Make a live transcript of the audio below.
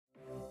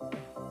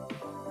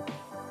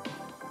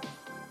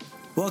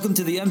Welcome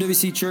to the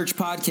MWC Church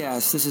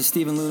Podcast. This is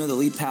Stephen Luna, the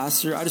lead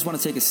pastor. I just want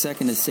to take a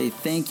second to say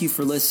thank you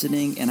for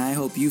listening, and I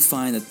hope you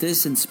find that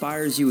this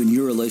inspires you in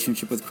your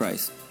relationship with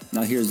Christ.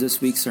 Now here's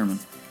this week's sermon.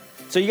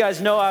 So you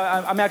guys know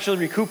I'm actually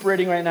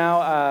recuperating right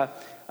now.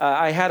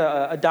 I had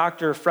a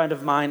doctor friend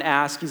of mine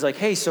ask, he's like,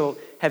 hey, so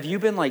have you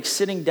been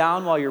sitting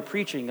down while you're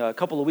preaching? A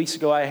couple of weeks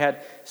ago I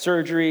had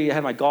surgery, I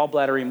had my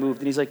gallbladder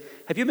removed, and he's like,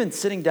 have you been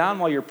sitting down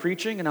while you're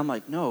preaching? And I'm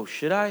like, no,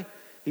 should I?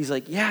 He's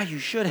like, yeah, you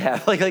should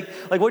have. Like,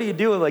 what are you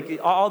doing? Like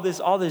all this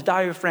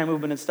diaphragm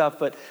movement and stuff.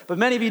 But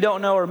many of you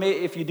don't know, or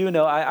if you do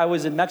know, I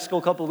was in Mexico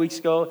a couple of weeks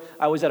ago.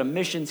 I was at a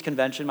missions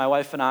convention, my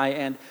wife and I,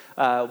 and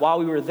while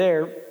we were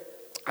there,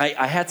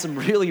 I had some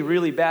really,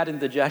 really bad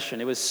indigestion.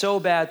 It was so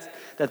bad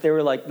that they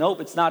were like,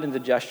 nope, it's not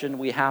indigestion.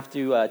 We have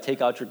to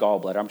take out your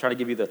gallbladder. I'm trying to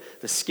give you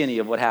the skinny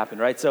of what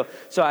happened, right? So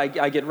I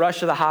get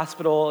rushed to the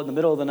hospital in the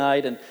middle of the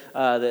night, and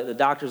the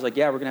doctor's like,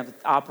 yeah, we're going to have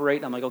to operate.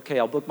 And I'm like, okay,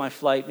 I'll book my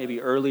flight maybe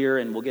earlier,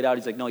 and we'll get out.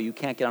 He's like, no, you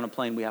can't get on a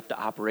plane. We have to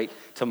operate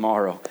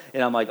tomorrow.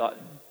 And I'm like,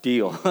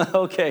 deal.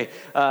 Okay.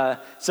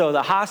 So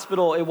the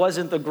hospital, it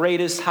wasn't the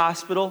greatest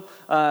hospital,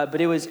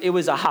 but it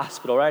was a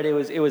hospital, right?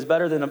 It was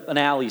better than an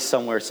alley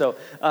somewhere. So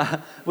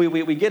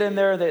we get in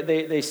there,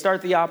 they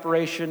start the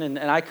operation, and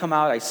I come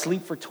out, I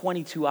sleep for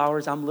 22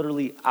 hours. I'm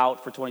literally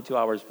out for 22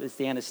 hours. It's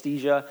the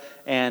anesthesia,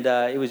 and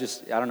it was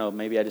just, I don't know,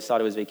 maybe I just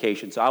thought it was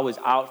vacation. So I was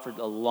out for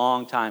a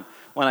long time.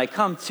 When I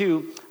come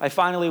to, I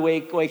finally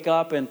wake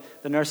up, and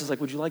the nurse is like,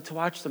 would you like to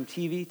watch some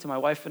TV to my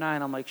wife and I?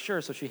 And I'm like,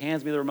 sure. So she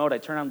hands me the remote. I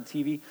turn on the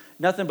TV.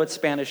 Nothing but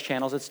Spanish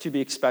channels. It's to be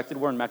expected.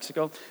 We're in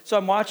Mexico. So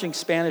I'm watching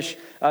Spanish,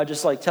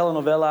 just like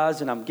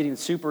telenovelas, and I'm getting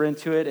super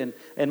into it.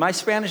 And my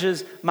Spanish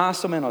is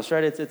más o menos,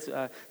 right?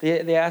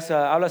 They ask,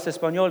 ¿hablas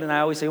español? And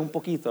I always say un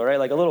poquito, right?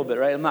 Like a little bit,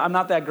 right? I'm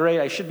not that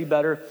great. I should be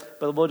better,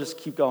 but we'll just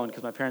keep going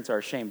because my parents are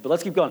ashamed. But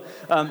let's keep going.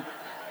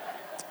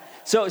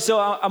 So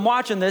I'm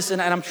watching this,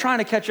 and I'm trying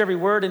to catch every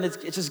word, and it's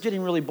just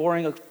getting really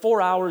boring. Like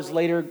 4 hours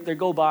later, they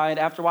go by, and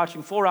after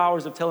watching 4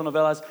 hours of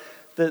telenovelas,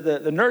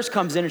 the nurse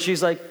comes in, and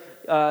she's like,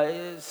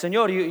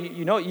 Senor,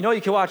 you know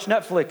you can watch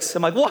Netflix.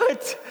 I'm like,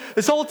 what?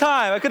 This whole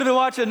time I could have been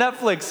watching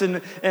Netflix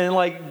and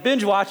like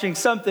binge watching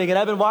something, and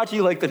I've been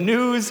watching like the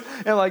news,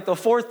 and like the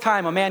fourth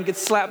time a man gets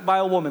slapped by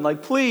a woman.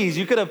 Like, please,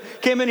 you could have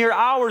came in here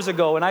hours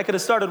ago, and I could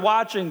have started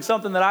watching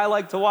something that I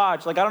like to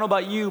watch. Like, I don't know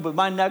about you, but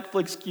my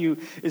Netflix queue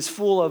is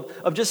full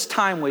of just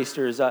time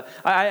wasters.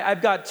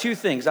 I've got two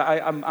things.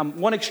 I'm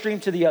one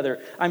extreme to the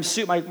other.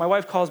 My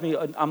wife calls me,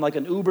 I'm like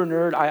an uber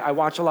nerd. I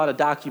watch a lot of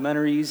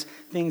documentaries,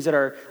 things that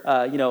are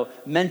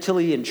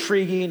mentally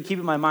intriguing,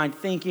 keeping my mind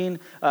thinking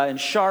and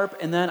sharp.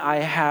 And then I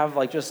have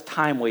like just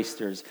time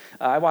wasters.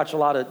 I watch a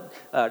lot of,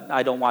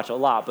 I don't watch a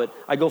lot, but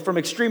I go from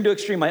extreme to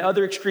extreme. My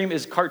other extreme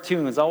is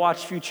cartoons. I'll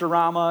watch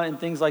Futurama and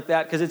things like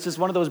that because it's just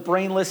one of those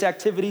brainless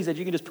activities that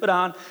you can just put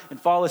on and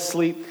fall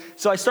asleep.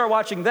 So I start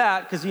watching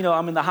that because,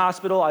 I'm in the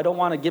hospital. I don't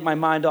want to get my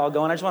mind all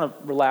going. I just want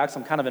to relax.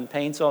 I'm kind of in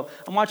pain. So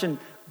I'm watching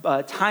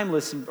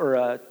timeless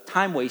or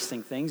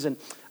time-wasting things. And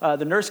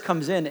the nurse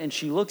comes in, and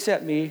she looks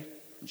at me,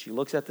 and she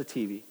looks at the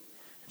TV.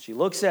 She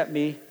looks at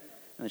me, and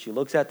then she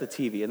looks at the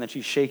TV, and then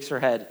she shakes her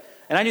head.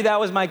 And I knew that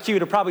was my cue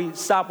to probably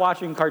stop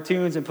watching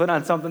cartoons and put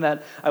on something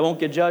that I won't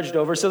get judged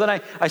over. So then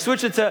I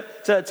switched it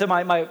to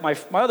my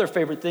other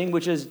favorite thing,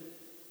 which is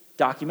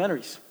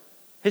documentaries,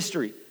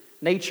 history,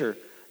 nature.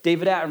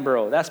 David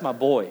Attenborough, that's my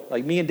boy.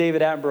 Like me and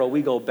David Attenborough,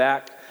 we go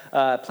back.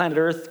 Planet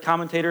Earth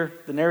commentator,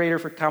 the narrator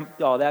for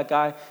that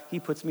guy,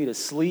 he puts me to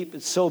sleep.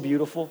 It's so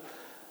beautiful.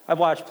 I've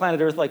watched Planet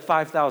Earth like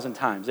 5,000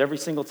 times. Every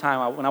single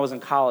time when I was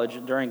in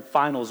college during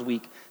finals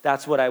week,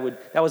 that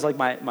was like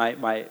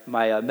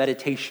my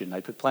meditation. I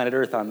put Planet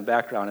Earth on the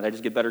background and I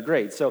just get better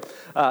grades. So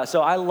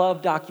I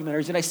love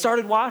documentaries, and I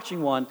started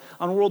watching one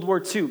on World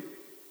War II.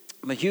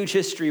 I'm a huge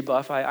history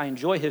buff. I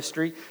enjoy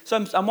history.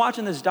 So I'm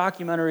watching this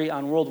documentary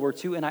on World War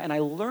II, and I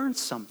learned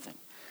something.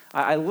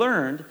 I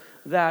learned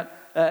that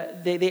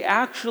they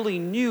actually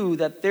knew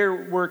that there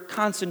were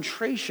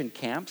concentration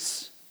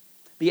camps.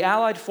 The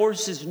Allied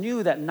forces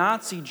knew that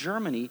Nazi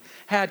Germany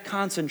had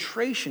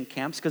concentration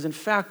camps because, in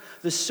fact,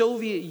 the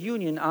Soviet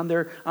Union on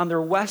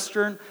their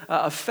western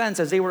offense,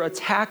 as they were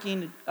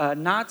attacking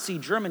Nazi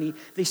Germany,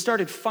 they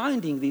started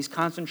finding these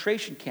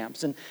concentration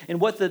camps. And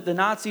what the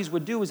Nazis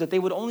would do is that they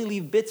would only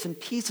leave bits and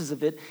pieces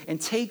of it and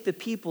take the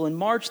people and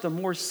march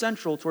them more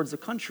central towards the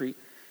country.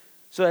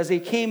 So as they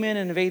came in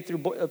and invade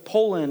through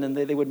Poland, and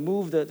they would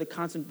move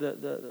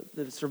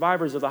the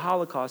survivors of the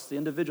Holocaust, the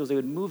individuals, they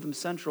would move them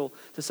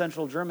to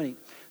central Germany.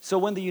 So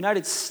when the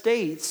United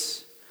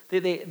States,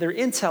 their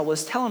intel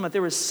was telling them that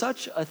there was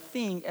such a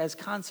thing as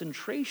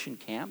concentration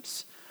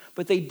camps,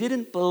 but they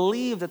didn't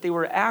believe that they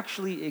were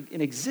actually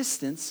in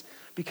existence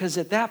because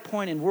at that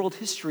point in world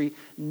history,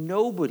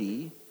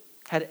 nobody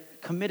had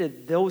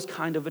committed those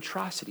kind of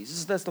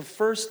atrocities. That's the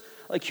first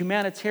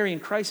humanitarian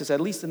crisis,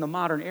 at least in the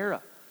modern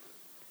era.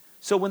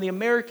 So when the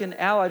American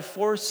Allied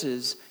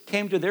forces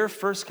came to their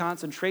first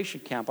concentration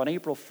camp on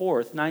April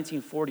 4th,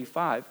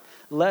 1945,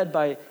 led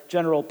by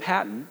General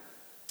Patton,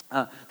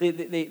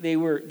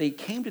 They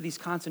came to these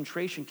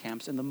concentration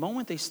camps, and the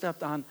moment they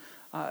stepped on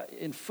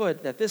in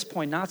foot, at this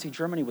point, Nazi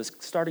Germany was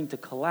starting to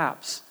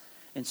collapse,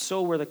 and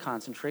so were the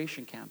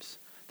concentration camps.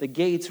 The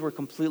gates were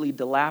completely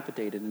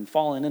dilapidated and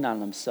fallen in on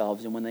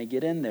themselves, and when they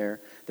get in there,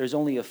 there's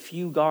only a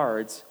few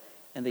guards,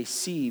 and they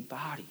see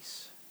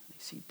bodies. They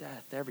see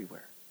death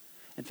everywhere.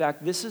 In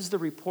fact, this is the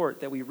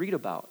report that we read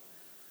about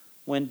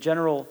when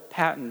General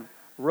Patton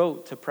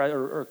wrote to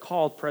or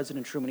called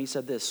President Truman. He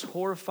said this: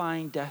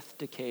 horrifying death,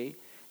 decay,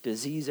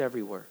 disease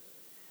everywhere.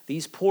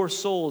 These poor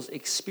souls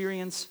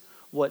experience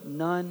what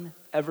none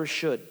ever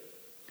should.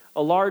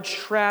 A large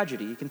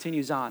tragedy, he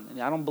continues on,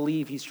 and I don't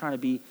believe he's trying to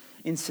be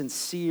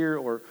insincere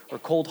or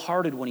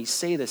cold-hearted when he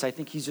say this. I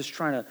think he's just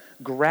trying to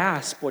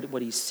grasp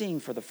what he's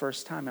seeing for the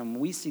first time. And when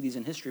we see these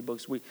in history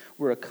books,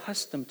 we're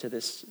accustomed to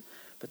this,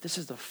 but this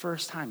is the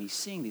first time he's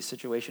seeing these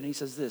situations. He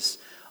says this: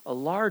 a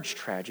large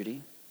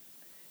tragedy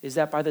is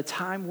that by the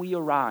time we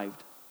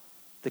arrived,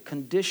 the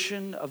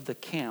condition of the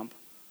camp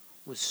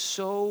was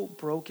so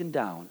broken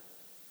down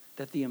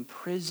that the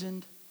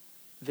imprisoned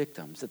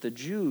victims, that the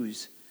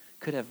Jews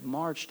could have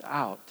marched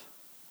out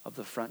of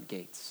the front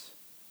gates.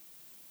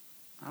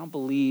 I don't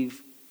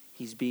believe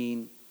he's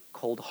being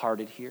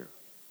cold-hearted here.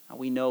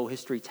 We know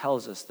history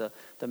tells us the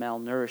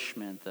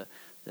malnourishment,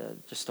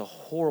 just the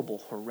horrible,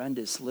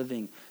 horrendous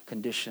living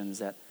conditions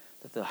that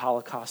the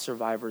Holocaust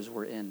survivors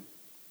were in.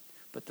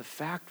 But the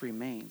fact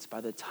remains,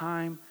 by the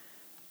time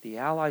the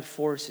Allied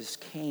forces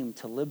came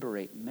to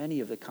liberate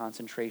many of the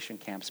concentration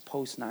camps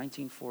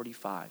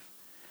post-1945,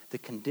 the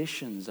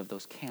conditions of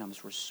those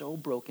camps were so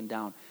broken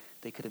down,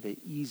 they could have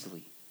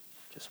easily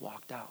just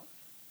walked out.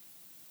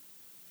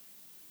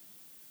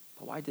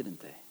 But why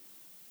didn't they?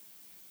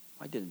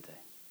 Why didn't they?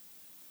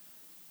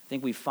 I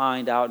think we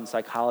find out in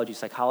psychology,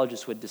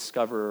 psychologists would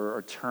discover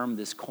or term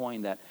this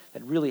coin that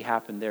really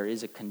happened there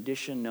is a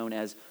condition known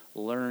as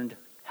learned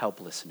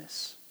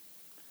helplessness.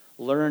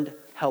 Learned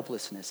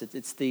helplessness.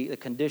 It's the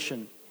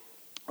condition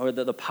or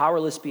the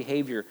powerless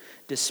behavior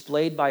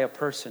displayed by a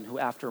person who,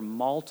 after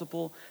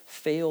multiple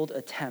failed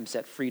attempts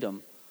at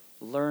freedom,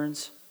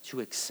 learns to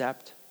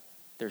accept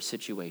their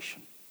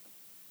situation.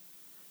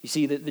 You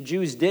see, the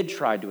Jews did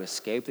try to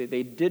escape.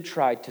 They did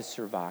try to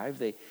survive.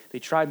 They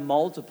tried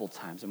multiple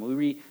times. And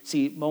we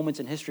see moments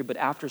in history, but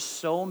after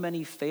so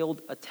many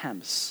failed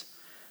attempts,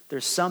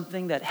 there's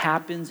something that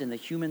happens in the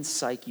human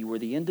psyche where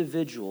the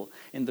individual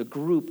in the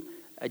group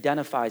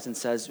identifies and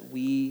says,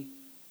 we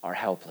are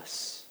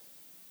helpless.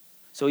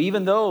 So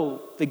even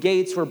though the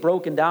gates were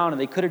broken down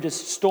and they could have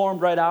just stormed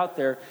right out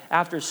there,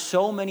 after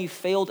so many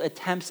failed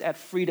attempts at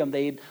freedom,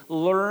 they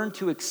learned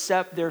to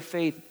accept their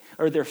faith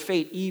or their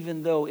fate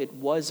even though it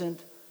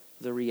wasn't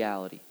the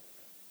reality.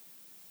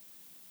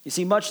 You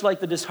see, much like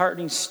the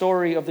disheartening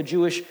story of the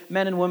Jewish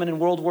men and women in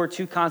World War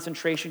II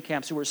concentration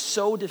camps who were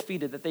so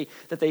defeated that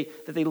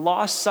they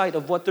lost sight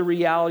of what the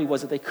reality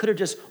was, that they could have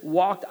just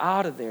walked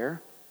out of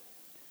there.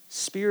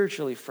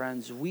 Spiritually,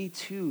 friends, we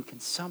too can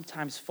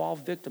sometimes fall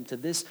victim to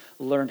this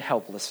learned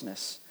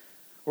helplessness,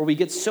 where we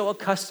get so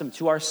accustomed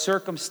to our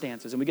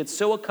circumstances and we get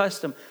so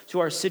accustomed to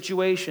our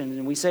situations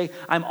and we say,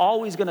 I'm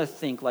always going to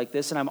think like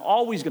this and I'm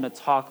always going to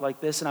talk like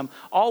this and I'm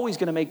always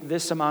going to make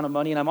this amount of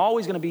money and I'm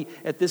always going to be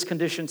at this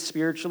condition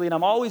spiritually and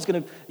I'm always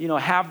going to,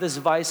 have this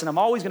vice and I'm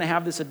always going to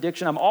have this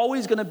addiction. I'm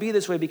always going to be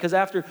this way because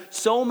after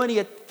so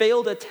many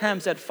failed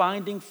attempts at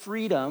finding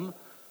freedom,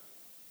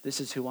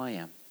 this is who I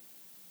am.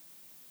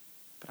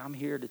 But I'm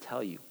here to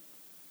tell you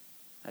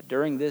that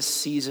during this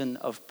season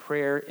of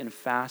prayer and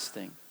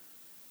fasting,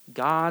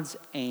 God's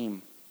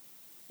aim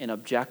and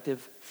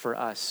objective for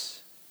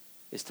us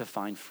is to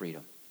find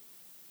freedom.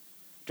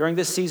 During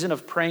this season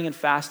of praying and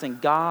fasting,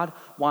 God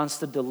wants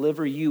to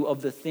deliver you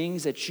of the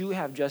things that you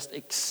have just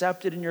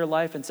accepted in your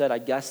life and said, I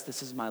guess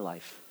this is my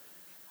life.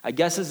 I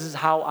guess this is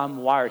how I'm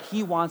wired.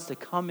 He wants to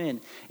come in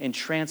and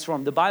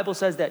transform. The Bible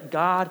says that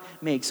God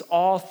makes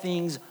all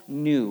things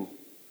new,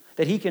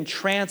 that he can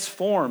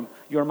transform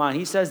your mind.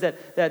 He says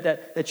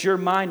that your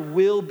mind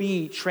will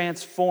be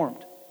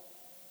transformed.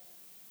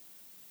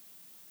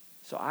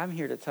 So I'm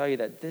here to tell you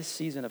that this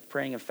season of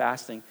praying and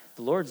fasting,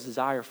 the Lord's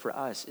desire for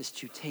us is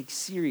to take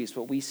serious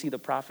what we see the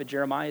prophet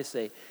Jeremiah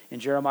say in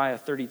Jeremiah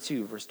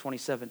 32, verse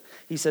 27.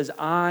 He says,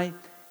 I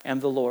am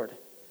the Lord,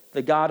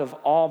 the God of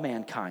all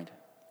mankind.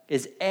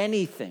 Is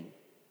anything,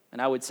 and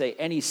I would say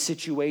any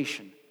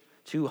situation,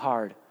 too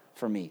hard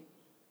for me?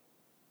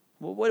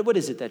 What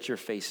is it that you're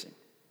facing?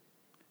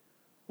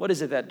 What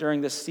is it that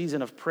during this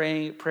season of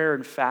prayer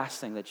and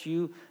fasting that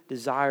you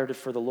desire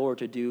for the Lord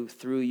to do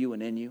through you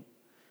and in you?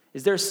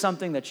 Is there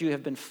something that you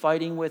have been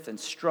fighting with and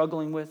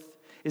struggling with?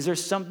 Is there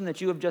something that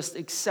you have just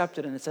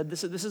accepted and said,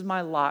 this is my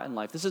lot in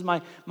life. This is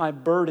my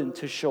burden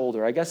to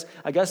shoulder. I guess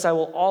I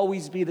will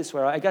always be this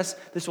way. I guess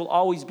this will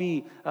always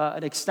be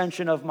an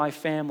extension of my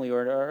family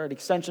or an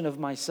extension of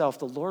myself.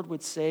 The Lord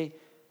would say,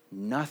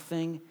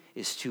 nothing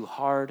is too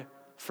hard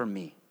for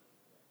me.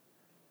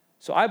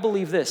 So I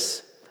believe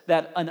this,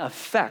 that an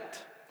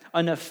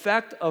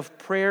effect of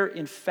prayer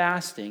and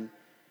fasting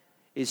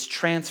is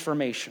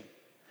transformation.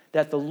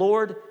 That the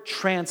Lord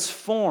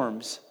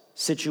transforms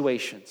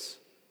situations.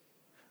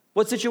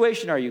 What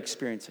situation are you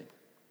experiencing?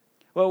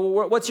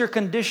 Well, what's your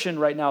condition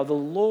right now? The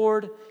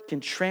Lord can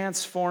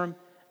transform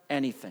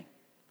anything.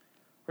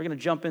 We're going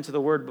to jump into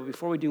the word, but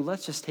before we do,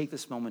 let's just take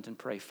this moment and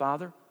pray.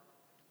 Father,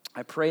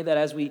 I pray that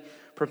as we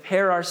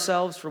prepare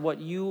ourselves for what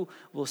you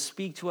will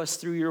speak to us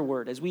through your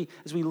word, as we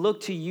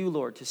look to you,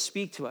 Lord, to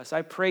speak to us,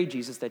 I pray,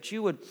 Jesus, that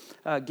you would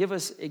give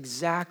us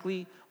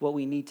exactly what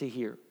we need to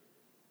hear.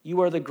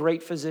 You are the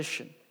great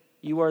physician.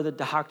 You are the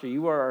doctor.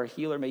 You are our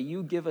healer. May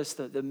you give us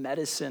the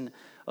medicine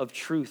of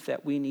truth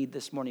that we need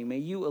this morning. May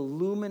you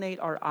illuminate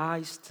our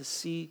eyes to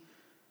see.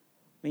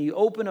 May you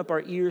open up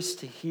our ears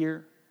to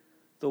hear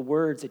the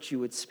words that you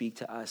would speak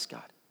to us,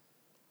 God.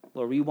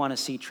 Lord, we want to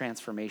see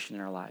transformation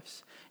in our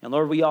lives. And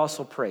Lord, we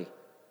also pray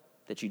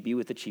that you'd be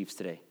with the Chiefs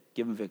today.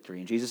 Give them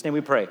victory. In Jesus' name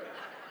we pray.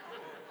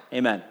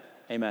 Amen.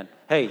 Amen.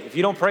 Hey, if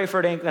you don't pray for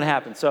it, it ain't going to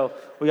happen. So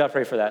we got to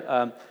pray for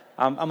that.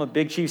 I'm a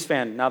big Chiefs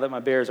fan now that my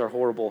Bears are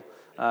horrible.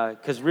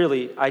 Because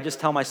really, I just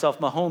tell myself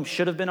Mahomes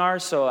should have been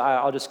ours, so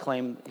I'll just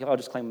claim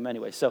them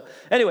anyway. So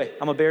anyway,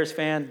 I'm a Bears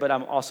fan, but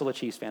I'm also a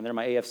Chiefs fan. They're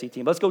my AFC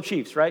team. Let's go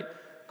Chiefs, right?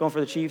 Going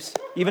for the Chiefs,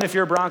 even if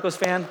you're a Broncos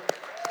fan.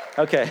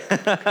 Okay.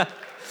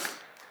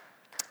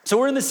 So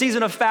we're in the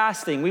season of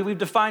fasting. We've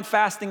defined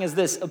fasting as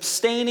this: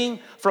 abstaining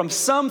from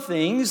some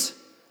things.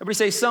 Everybody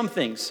say some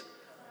things.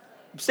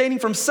 Abstaining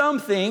from some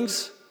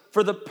things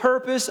for the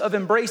purpose of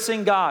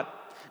embracing God.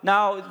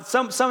 Now,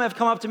 some have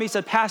come up to me and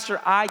said, Pastor,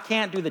 I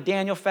can't do the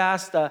Daniel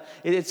fast.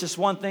 It's just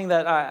one thing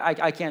that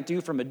I can't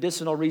do for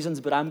medicinal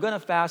reasons, but I'm going to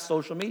fast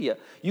social media.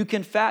 You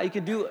can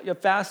do a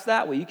fast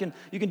that way. You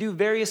can do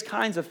various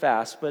kinds of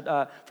fasts,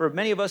 but for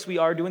many of us, we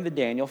are doing the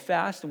Daniel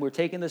fast, and we're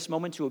taking this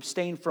moment to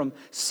abstain from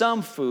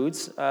some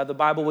foods. The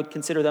Bible would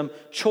consider them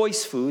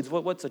choice foods.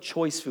 What's a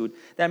choice food?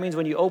 That means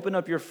when you open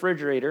up your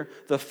refrigerator,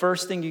 the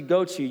first thing you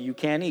go to, you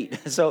can't eat.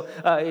 So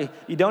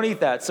you don't eat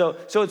that. So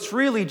it's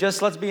really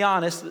just, let's be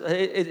honest,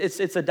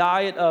 it's a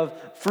diet of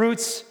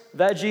fruits,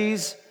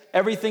 veggies,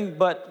 everything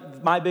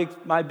but my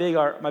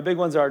big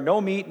ones are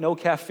no meat, no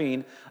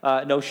caffeine,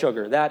 no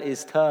sugar. That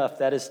is tough.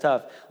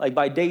 Like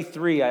by day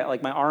 3,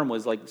 my arm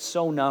was like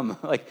so numb.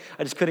 Like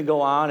I just couldn't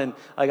go on, and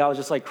like I was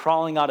just like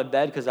crawling out of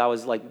bed because I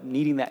was like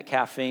needing that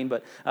caffeine.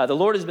 But the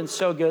Lord has been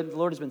so good.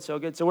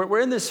 So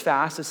we're in this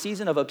fast, a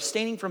season of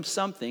abstaining from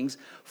some things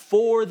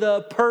for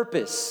the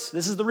purpose.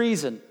 This is the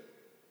reason.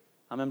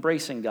 I'm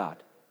embracing God.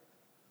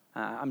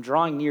 I'm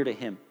drawing near to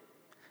Him.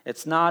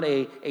 It's not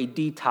a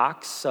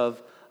detox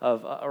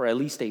or at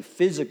least a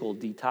physical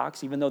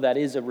detox, even though that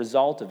is a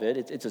result of it.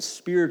 It's a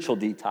spiritual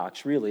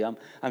detox, really. I'm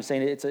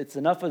saying it's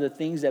enough of the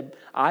things that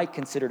I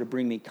consider to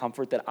bring me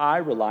comfort that I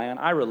rely on.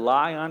 I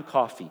rely on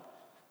coffee.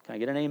 Can I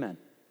get an amen?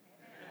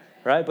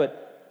 Right?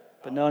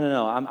 But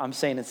no. I'm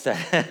saying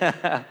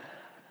instead,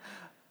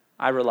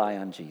 I rely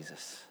on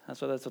Jesus.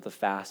 That's what the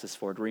fast is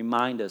for, to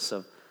remind us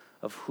of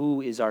who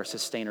is our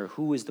sustainer,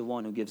 who is the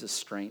one who gives us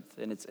strength,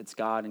 and it's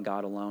God and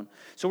God alone.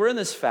 So we're in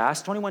this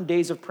fast, 21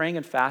 days of praying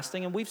and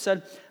fasting, and we've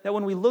said that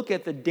when we look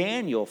at the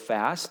Daniel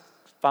fast,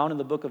 found in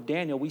the book of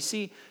Daniel, we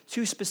see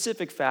 2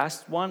 specific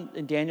fasts, one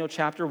in Daniel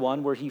chapter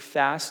 1, where he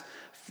fasts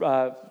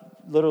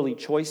literally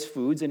choice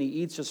foods, and he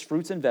eats just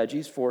fruits and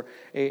veggies for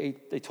a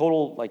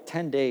total like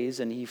 10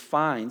 days, and he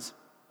finds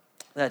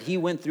that he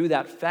went through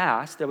that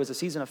fast, there was a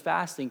season of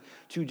fasting,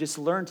 to just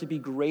learn to be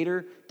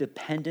greater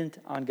dependent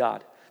on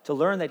God. To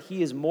learn that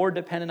he is more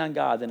dependent on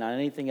God than on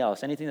anything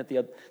else, anything that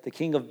the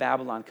king of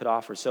Babylon could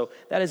offer. So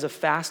that is a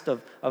fast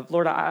of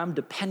Lord, I'm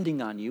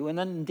depending on you. And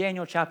then in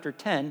Daniel chapter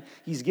 10,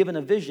 he's given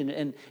a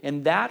vision.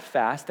 And that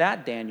fast,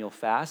 that Daniel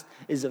fast,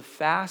 is a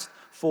fast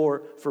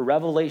for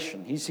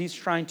revelation. He's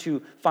trying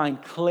to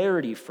find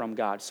clarity from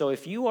God. So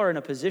if you are in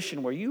a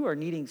position where you are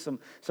needing some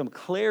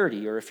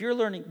clarity, or if you're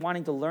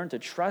wanting to learn to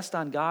trust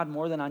on God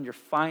more than on your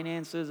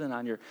finances and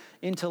on your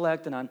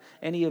intellect and on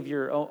any of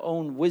your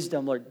own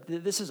wisdom, Lord,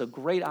 this is a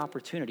great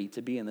opportunity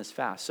to be in this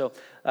fast. So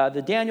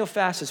the Daniel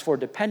fast is for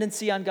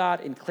dependency on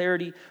God and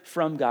clarity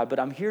from God. But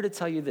I'm here to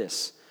tell you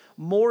this: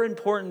 more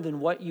important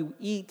than what you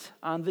eat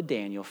on the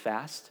Daniel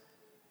fast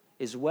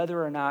is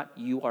whether or not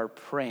you are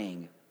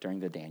praying during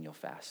the Daniel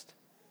fast.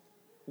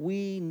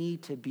 We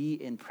need to be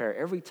in prayer.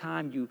 Every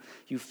time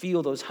you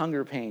feel those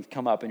hunger pains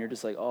come up and you're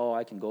just like, oh,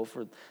 I can go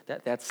for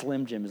that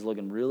Slim Jim is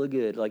looking really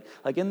good. Like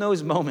in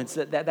those moments,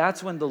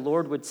 that's when the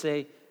Lord would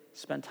say,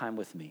 spend time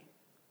with me.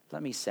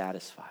 Let me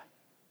satisfy.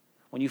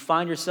 When you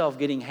find yourself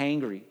getting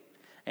hangry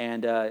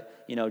and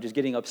just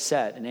getting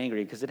upset and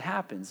angry, because it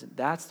happens,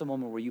 that's the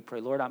moment where you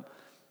pray, Lord,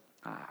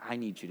 I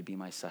need you to be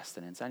my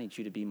sustenance. I need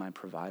you to be my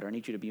provider. I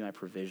need you to be my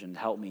provision.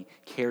 Help me,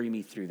 carry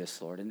me through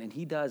this, Lord. And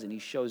he does, and he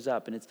shows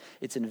up, and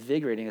it's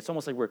invigorating. It's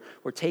almost like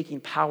we're taking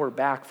power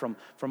back from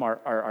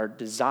our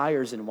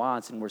desires and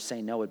wants, and we're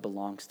saying, no, it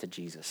belongs to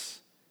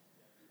Jesus.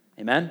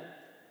 Amen?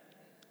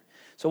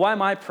 So why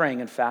am I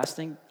praying and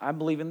fasting? I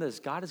believe in this.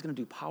 God is going to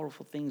do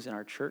powerful things in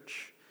our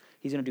church.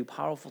 He's going to do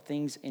powerful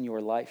things in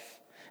your life.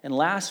 And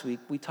last week,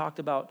 we talked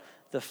about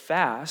the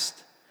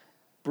fast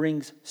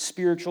brings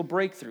spiritual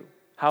breakthrough.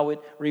 how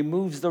it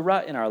removes the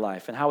rut in our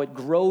life, and how it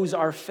grows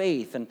our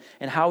faith, and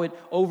how it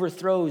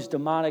overthrows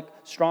demonic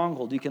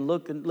stronghold. You can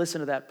look and listen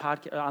to that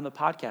on the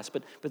podcast.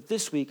 But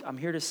this week, I'm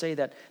here to say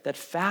that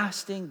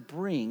fasting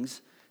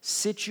brings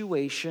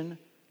situation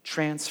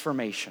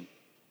transformation.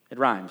 It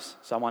rhymes,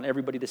 so I want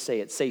everybody to say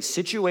it. Say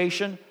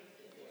situation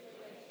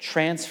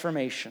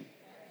transformation.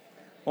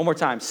 One more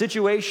time.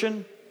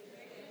 Situation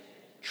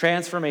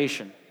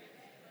transformation.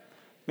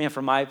 Man,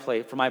 from my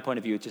point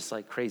of view, it's just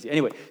like crazy.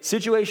 Anyway,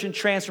 situation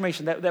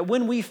transformation. That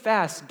when we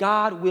fast,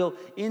 God will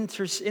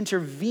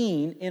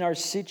intervene in our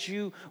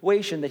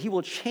situation, that he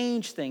will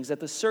change things,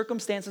 that the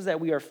circumstances that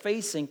we are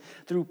facing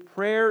through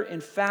prayer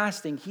and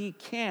fasting, he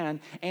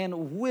can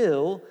and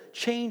will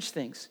change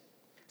things.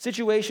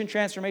 Situation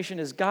transformation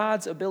is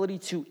God's ability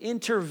to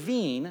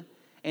intervene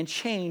and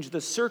change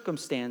the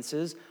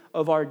circumstances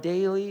of our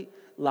daily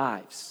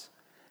lives.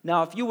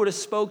 Now, if you would have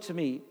spoke to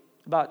me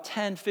about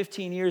 10,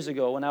 15 years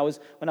ago when I was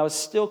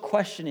still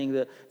questioning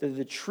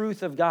the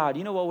truth of God,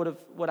 you know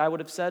what I would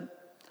have said?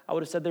 I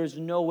would have said there's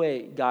no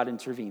way God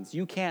intervenes.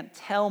 You can't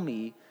tell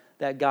me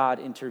that God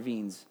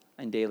intervenes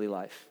in daily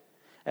life.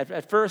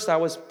 At first, I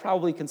was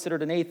probably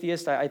considered an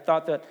atheist. I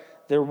thought that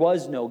there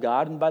was no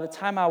God. And by the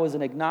time I was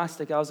an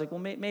agnostic, I was like, well,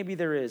 maybe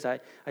there is. I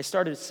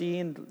started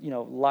seeing,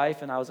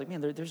 life, and I was like,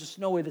 man, there's just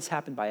no way this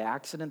happened by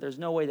accident. There's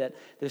no way that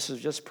this was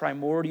just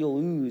primordial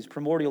ooze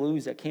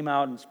that came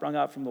out and sprung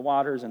out from the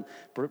waters and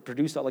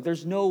produced all. Like,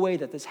 there's no way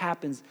that this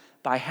happens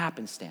by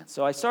happenstance.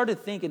 So I started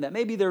thinking that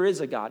maybe there is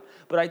a God.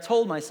 But I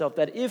told myself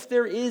that if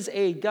there is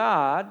a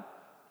God,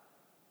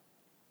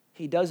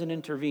 he doesn't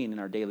intervene in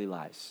our daily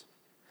lives.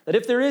 That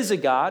if there is a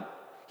God,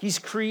 he's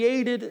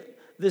created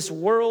this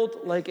world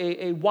like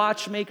a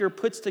watchmaker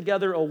puts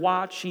together a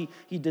watch.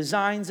 He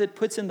designs it,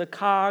 puts in the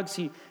cogs,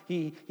 he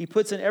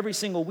puts in every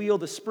single wheel,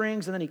 the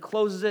springs, and then he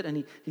closes it,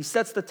 and he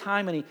sets the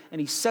time, and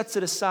he sets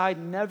it aside,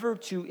 never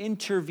to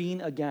intervene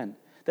again.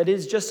 That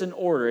is just an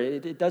order.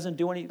 It doesn't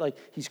do any, like,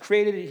 he's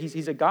created it,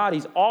 he's a God,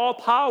 he's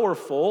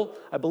all-powerful.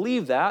 I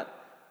believe that,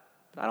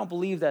 but I don't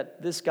believe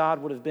that this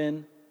God would have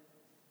been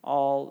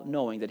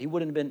all-knowing, that he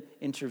wouldn't have been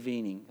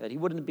intervening, that he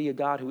wouldn't be a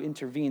God who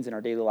intervenes in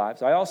our daily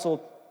lives.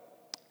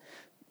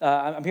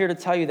 I'm here to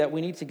tell you that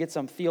we need to get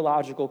some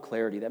theological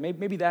clarity, that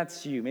maybe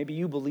that's you. Maybe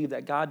you believe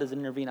that God doesn't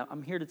intervene.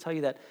 I'm here to tell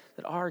you that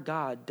our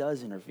God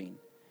does intervene.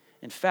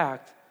 In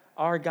fact,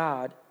 our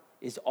God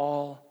is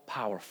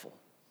all-powerful.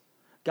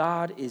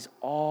 God is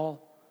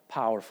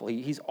all-powerful.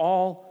 He's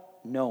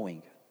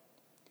all-knowing.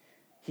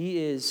 He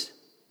is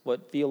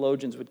what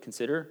theologians would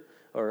consider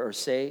or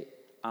say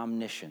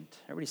omniscient.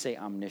 Everybody say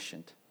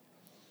omniscient.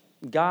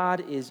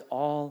 God is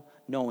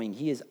all-knowing.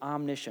 He is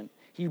omniscient.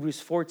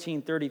 Hebrews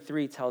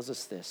 14:33 tells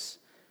us this.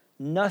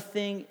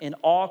 Nothing in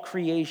all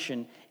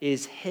creation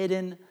is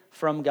hidden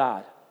from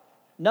God.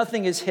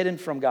 Nothing is hidden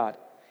from God.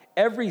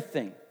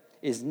 Everything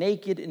is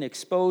naked and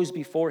exposed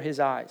before his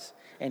eyes,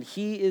 and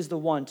he is the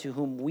one to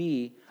whom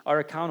we are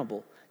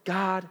accountable.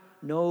 God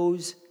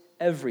knows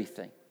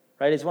everything.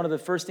 Right? It's one of the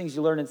first things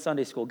you learn in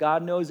Sunday school.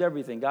 God knows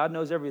everything. God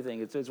knows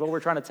everything. It's what we're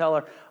trying to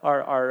tell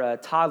our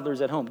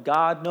toddlers at home.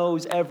 God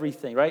knows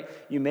everything, right?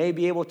 You may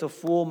be able to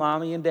fool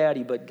mommy and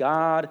daddy, but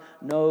God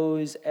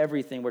knows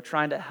everything. We're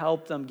trying to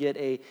help them get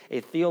a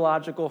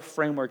theological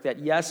framework that,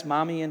 yes,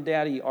 mommy and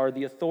daddy are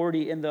the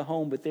authority in the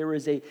home, but there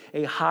is a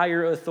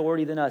higher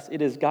authority than us.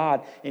 It is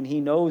God, and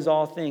he knows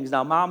all things.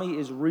 Now, mommy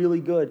is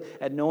really good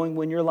at knowing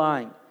when you're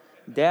lying.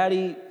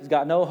 Daddy has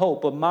got no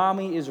hope, but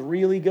mommy is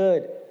really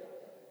good.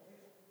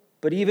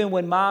 But even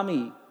when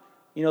mommy,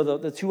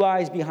 the two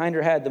eyes behind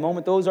her head, the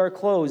moment those are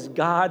closed,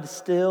 God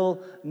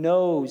still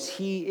knows.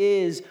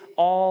 He is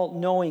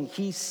all-knowing.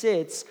 He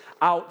sits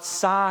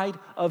outside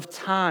of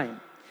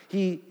time.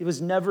 He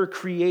was never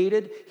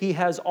created. He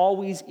has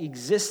always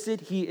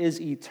existed. He is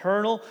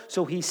eternal.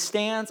 So he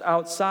stands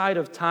outside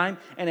of time.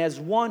 And as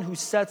one who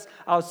sits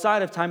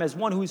outside of time, as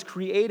one who's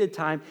created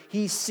time,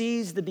 he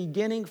sees the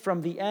beginning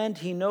from the end.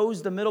 He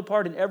knows the middle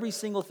part and every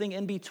single thing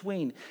in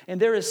between. And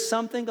there is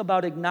something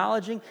about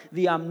acknowledging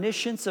the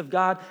omniscience of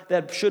God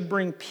that should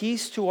bring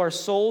peace to our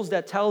souls,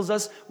 that tells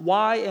us,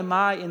 why am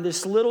I in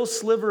this little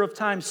sliver of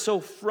time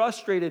so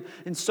frustrated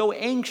and so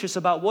anxious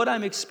about what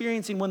I'm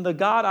experiencing when the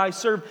God I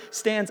serve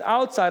stands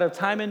outside of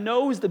time and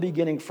knows the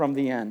beginning from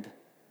the end?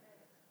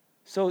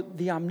 So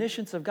the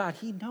omniscience of God,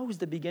 he knows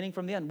the beginning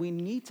from the end. We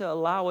need to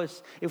allow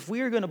us, if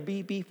we are going to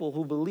be people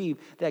who believe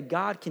that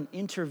God can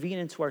intervene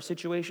into our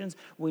situations,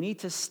 we need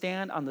to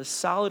stand on the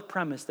solid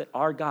premise that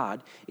our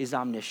God is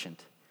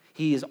omniscient.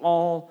 He is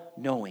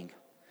all-knowing.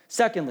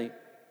 Secondly,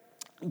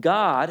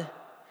 God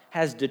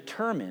has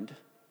determined,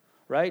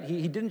 right?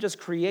 He didn't just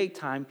create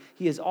time,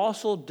 he has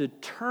also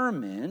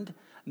determined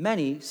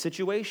many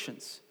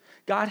situations.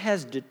 God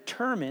has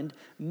determined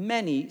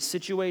many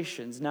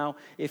situations. Now,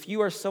 if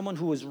you are someone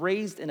who was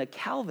raised in a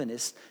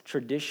Calvinist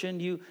tradition,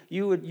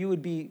 you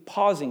would be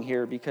pausing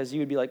here, because you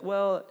would be like,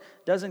 well,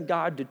 doesn't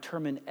God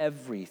determine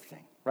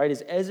everything, right?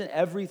 Isn't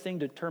everything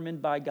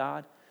determined by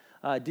God?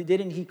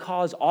 Didn't he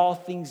cause all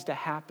things to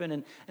happen?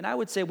 And I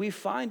would say we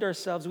find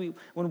ourselves,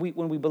 when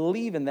we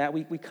believe in that,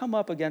 we come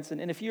up against,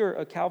 and if you're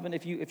a Calvin,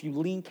 if you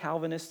lean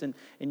Calvinist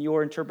in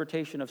your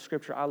interpretation of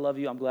Scripture, I love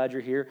you, I'm glad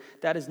you're here.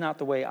 That is not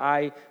the way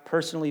I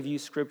personally view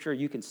Scripture.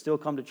 You can still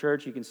come to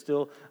church, you can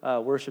still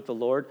worship the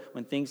Lord.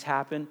 When things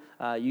happen,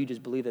 you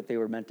just believe that they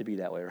were meant to be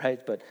that way, right?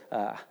 But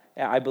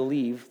I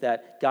believe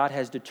that God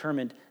has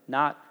determined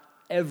not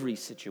every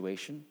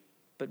situation,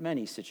 but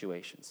many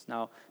situations.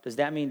 Now, does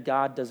that mean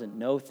God doesn't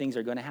know things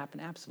are going to happen?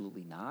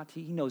 Absolutely not.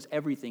 He knows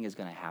everything is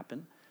going to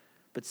happen.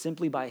 But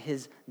simply by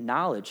his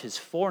knowledge, his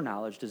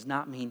foreknowledge, does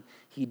not mean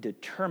he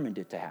determined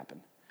it to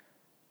happen.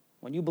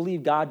 When you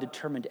believe God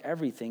determined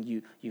everything,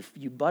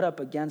 you butt up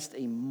against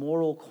a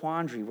moral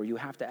quandary where you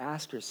have to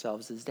ask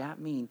yourselves, does that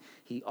mean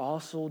he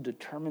also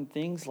determined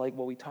things like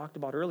what we talked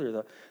about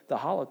earlier, the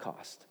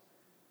Holocaust?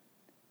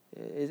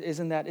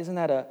 Isn't that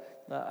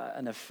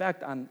an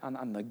effect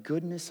on the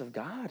goodness of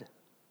God?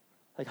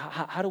 Like,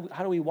 how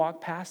do we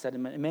walk past that?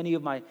 And many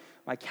of my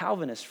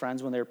Calvinist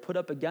friends, when they're put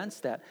up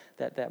against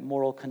that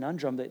moral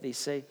conundrum, they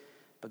say,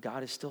 but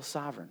God is still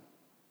sovereign.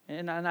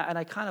 And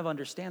I kind of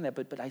understand that,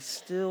 but I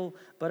still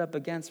butt up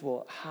against,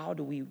 well, how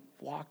do we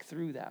walk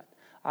through that?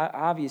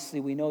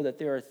 Obviously, we know that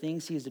there are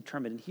things he has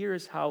determined. And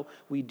here's how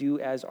we do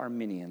as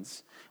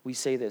Arminians. We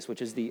say this,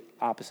 which is the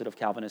opposite of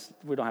Calvinists.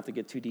 We don't have to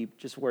get too deep.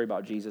 Just worry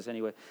about Jesus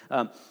anyway.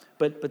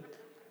 But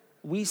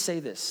we say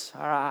this.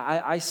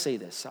 I say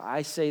this.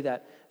 I say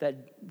that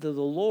the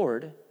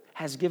Lord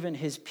has given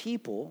his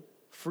people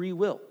free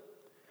will.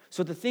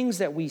 So the things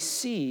that we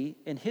see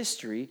in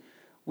history,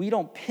 we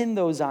don't pin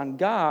those on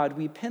God,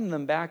 we pin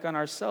them back on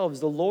ourselves.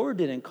 The Lord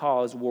didn't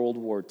cause World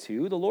War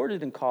II. The Lord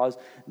didn't cause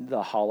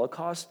the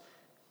Holocaust.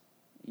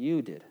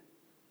 You did.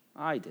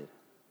 I did.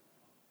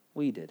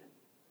 We did.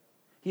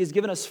 He has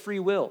given us free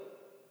will.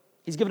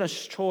 He's given us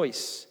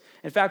choice.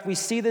 In fact, we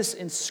see this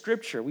in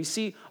Scripture. We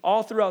see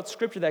all throughout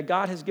Scripture that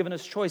God has given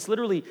us choice.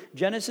 Literally,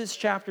 Genesis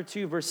chapter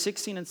 2, verse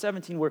 16 and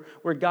 17,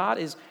 where God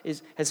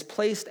has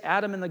placed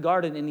Adam in the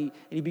garden and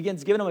he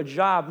begins giving him a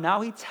job. Now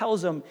he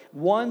tells him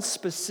one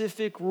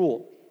specific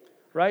rule,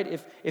 right?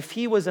 If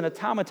he was an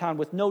automaton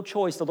with no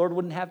choice, the Lord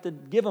wouldn't have to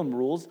give him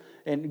rules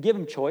and give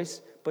him choice,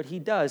 but he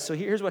does. So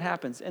here's what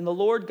happens. And the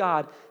Lord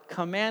God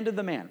commanded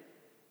the man.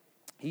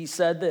 He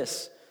said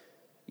this,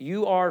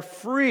 you are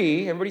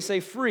free, everybody say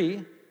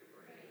free.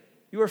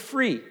 You are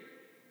free.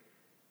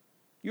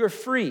 You are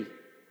free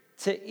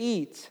to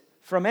eat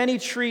from any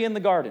tree in the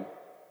garden.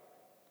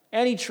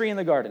 Any tree in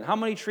the garden. How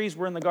many trees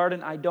were in the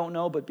garden? I don't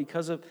know, but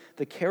because of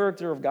the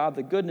character of God,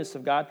 the goodness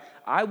of God,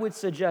 I would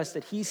suggest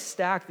that he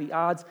stacked the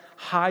odds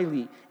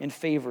highly in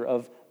favor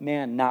of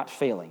man not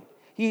failing.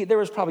 There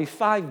was probably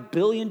 5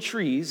 billion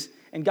trees,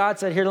 and God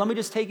said, here, let me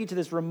just take you to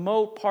this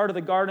remote part of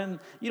the garden.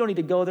 You don't need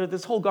to go there.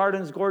 This whole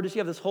garden is gorgeous. You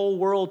have this whole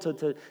world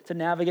to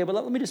navigate, but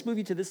let me just move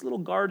you to this little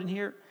garden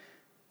here.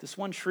 This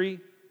one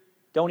tree,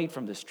 don't eat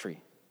from this tree.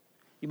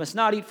 You must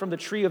not eat from the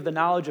tree of the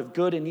knowledge of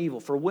good and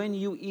evil, for when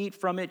you eat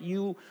from it,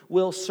 you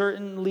will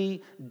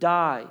certainly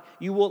die.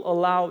 You will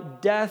allow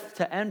death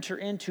to enter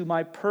into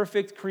my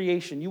perfect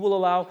creation. You will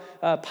allow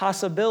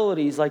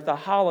possibilities like the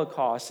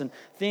Holocaust and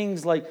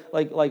things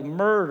like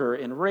murder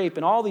and rape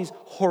and all these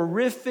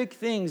horrific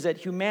things that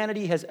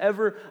humanity has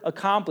ever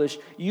accomplished.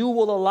 You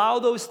will allow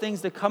those things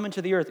to come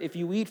into the earth if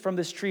you eat from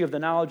this tree of the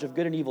knowledge of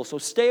good and evil. So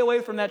stay away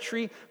from that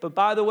tree. But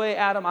by the way,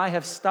 Adam, I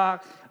have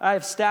stacked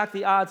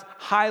the odds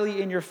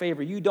highly in your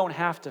favor. You don't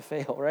have to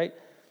fail, right?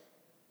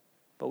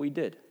 But we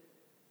did.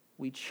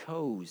 We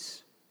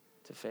chose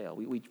to fail.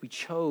 We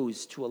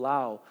chose to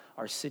allow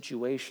our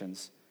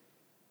situations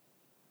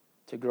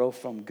to grow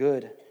from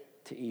good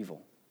to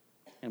evil.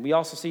 And we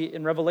also see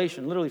in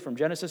Revelation, literally from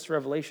Genesis to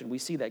Revelation, we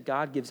see that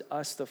God gives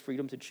us the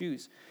freedom to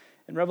choose.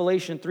 In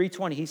Revelation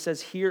 3:20, he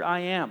says, here I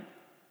am.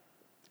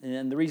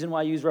 And the reason why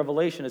I use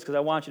Revelation is because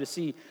I want you to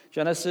see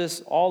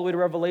Genesis all the way to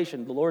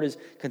Revelation. The Lord is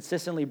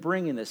consistently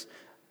bringing this.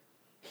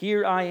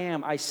 Here I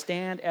am, I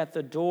stand at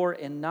the door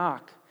and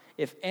knock.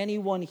 If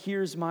anyone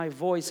hears my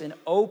voice and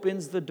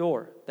opens the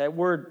door, that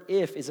word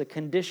if is a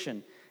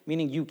condition,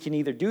 meaning you can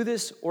either do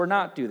this or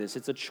not do this.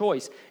 It's a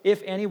choice.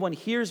 If anyone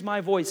hears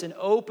my voice and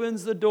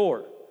opens the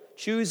door,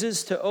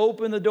 chooses to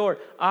open the door,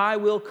 I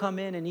will come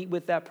in and eat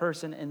with that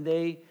person and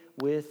they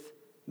with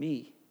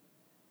me.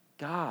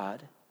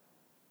 God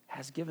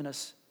has given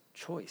us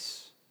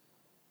choice.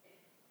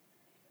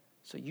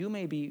 So you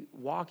may be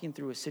walking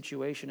through a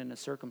situation and a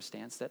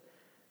circumstance that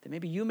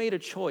maybe you made a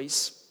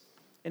choice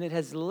and it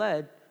has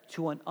led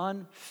to an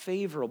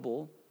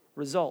unfavorable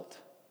result.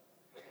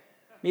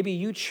 Maybe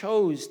you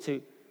chose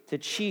to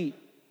cheat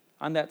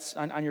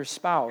on your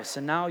spouse,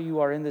 and now you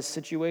are in this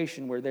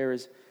situation where there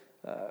is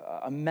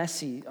a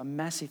messy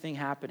thing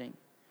happening.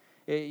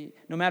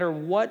 No matter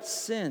what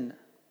sin,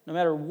 no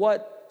matter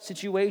what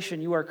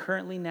situation you are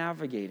currently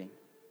navigating,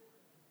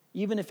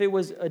 even if it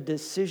was a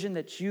decision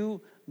that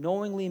you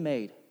knowingly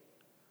made,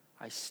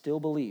 I still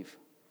believe,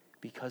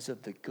 because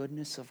of the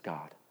goodness of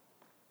God,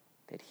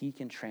 that he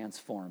can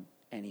transform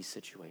any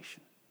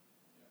situation.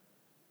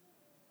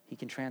 He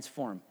can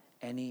transform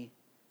any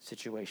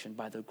situation.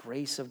 By the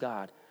grace of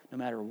God, no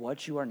matter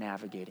what you are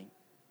navigating,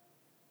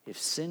 if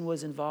sin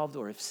was involved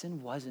or if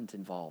sin wasn't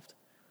involved,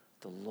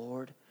 the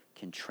Lord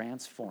can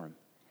transform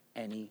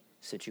any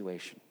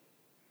situation.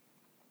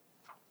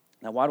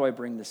 Now, why do I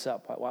bring this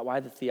up?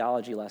 Why the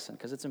theology lesson?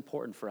 Because it's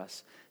important for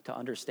us to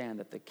understand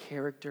that the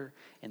character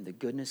and the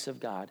goodness of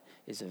God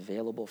is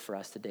available for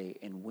us today.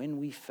 And when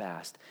we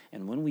fast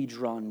and when we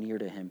draw near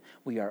to him,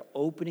 we are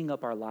opening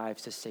up our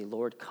lives to say,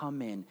 Lord,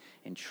 come in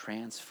and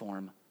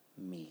transform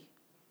me.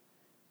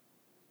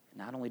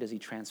 Not only does he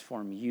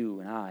transform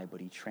you and I,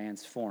 but he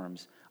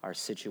transforms our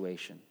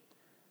situation.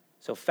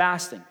 So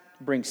fasting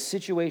brings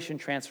situation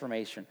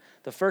transformation.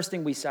 The first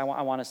thing I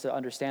want us to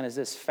understand is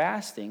this: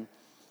 fasting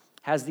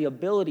has the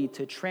ability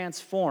to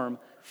transform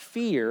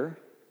fear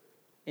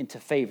into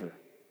favor.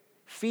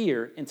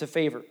 Fear into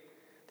favor.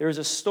 There is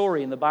a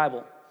story in the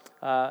Bible.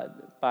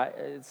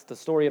 It's the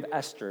story of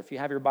Esther. If you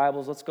have your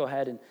Bibles, let's go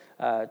ahead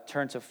and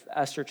turn to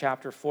Esther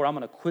chapter 4. I'm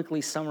going to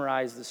quickly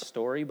summarize this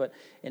story, but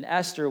in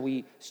Esther,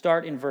 we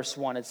start in verse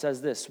 1. It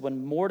says this: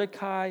 when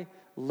Mordecai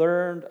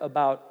learned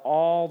about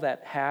all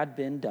that had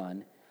been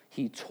done,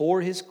 he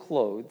tore his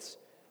clothes,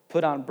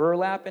 put on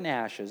burlap and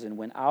ashes, and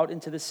went out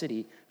into the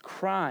city,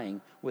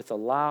 crying with a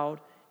loud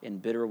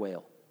and bitter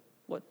wail.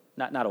 What?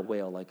 Not a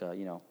wail like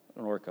an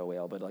orca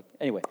whale, but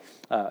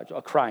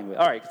a crying wail.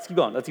 All right, let's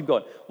keep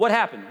going. What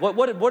happened?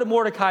 What did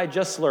Mordecai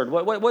just learn?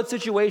 What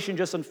situation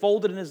just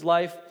unfolded in his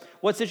life?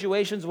 What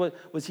situations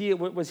was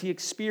he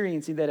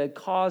experiencing that had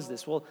caused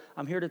this? Well,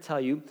 I'm here to tell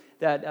you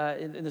that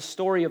in the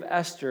story of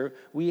Esther,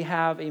 we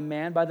have a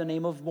man by the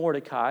name of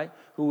Mordecai,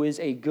 who is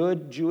a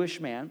good Jewish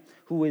man,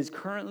 who is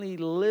currently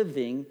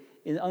living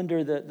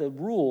under the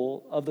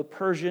rule of the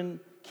Persian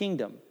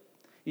kingdom.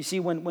 You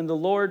see, when the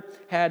Lord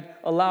had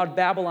allowed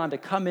Babylon to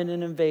come in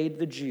and invade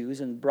the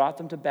Jews and brought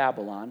them to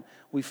Babylon,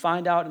 we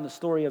find out in the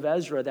story of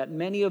Ezra that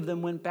many of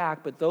them went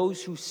back, but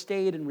those who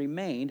stayed and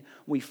remained,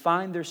 we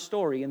find their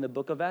story in the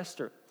book of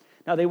Esther.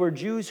 Now, they were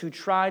Jews who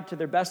tried to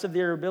the best of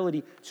their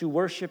ability to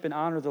worship and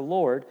honor the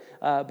Lord,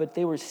 but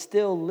they were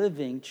still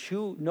living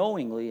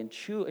knowingly and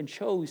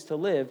chose to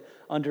live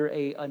under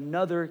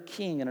another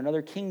king and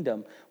another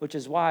kingdom, which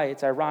is why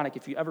it's ironic.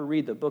 If you ever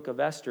read the book of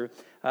Esther,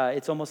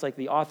 it's almost like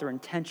the author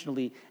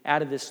intentionally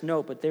added this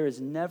note, but there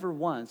is never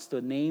once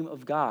the name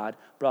of God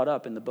brought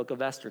up in the book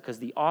of Esther, because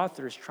the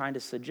author is trying to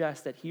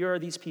suggest that here are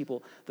these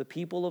people, the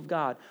people of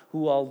God,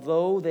 who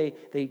although they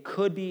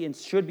could be and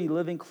should be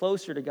living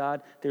closer to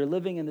God, they're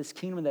living in this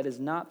kingdom that is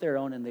not their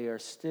own, and they are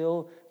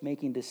still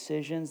making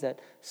decisions that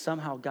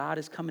somehow God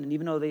is coming. And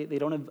even though they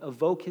don't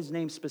evoke his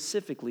name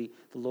specifically,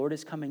 the Lord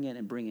is coming in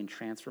and bringing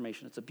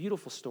transformation. It's a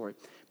beautiful story.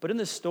 But in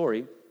this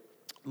story,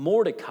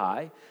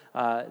 Mordecai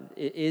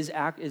is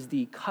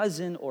the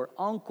cousin or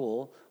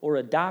uncle or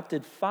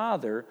adopted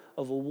father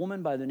of a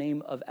woman by the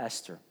name of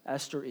Esther.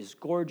 Esther is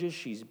gorgeous.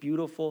 She's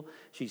beautiful.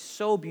 She's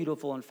so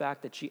beautiful, in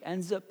fact, that she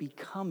ends up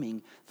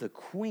becoming the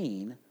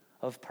queen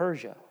of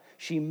Persia.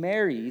 She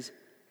marries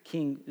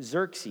King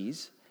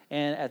Xerxes,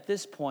 and at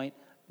this point,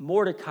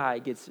 Mordecai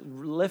gets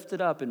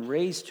lifted up and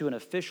raised to an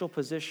official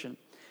position.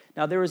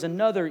 Now, there is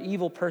another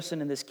evil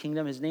person in this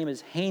kingdom. His name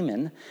is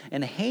Haman,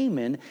 and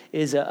Haman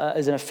is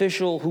an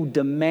official who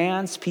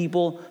demands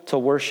people to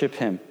worship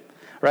him,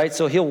 right?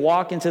 So he'll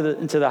walk into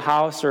the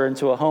house or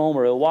into a home,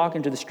 or he'll walk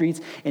into the streets,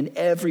 and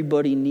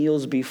everybody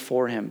kneels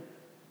before him,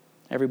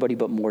 everybody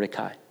but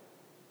Mordecai,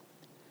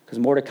 because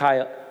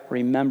Mordecai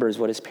remembers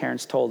what his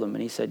parents told him,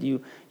 and he said,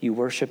 you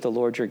worship the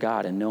Lord your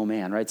God and no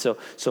man, right? So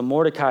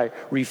Mordecai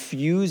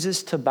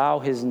refuses to bow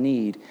his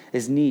knee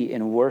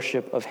in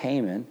worship of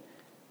Haman,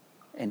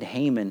 and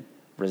Haman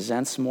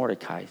resents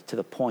Mordecai to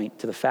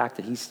the fact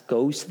that he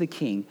goes to the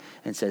king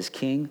and says,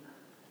 King,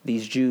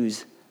 these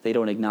Jews, they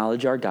don't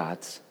acknowledge our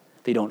gods.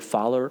 They don't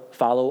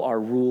follow our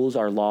rules,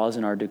 our laws,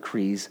 and our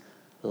decrees.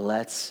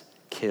 Let's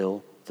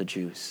kill the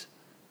Jews.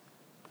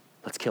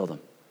 Let's kill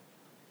them.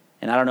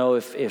 And I don't know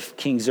if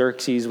King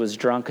Xerxes was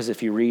drunk, because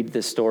if you read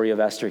this story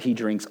of Esther, he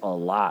drinks a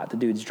lot. The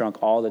dude's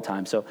drunk all the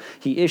time. So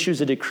he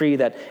issues a decree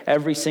that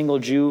every single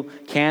Jew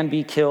can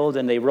be killed,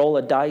 and they roll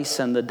a dice,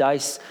 and the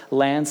dice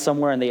lands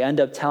somewhere, and they end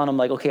up telling them,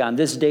 like, okay, on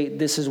this date,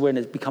 this is when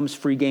it becomes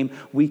free game.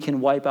 We can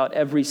wipe out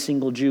every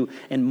single Jew.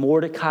 And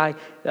Mordecai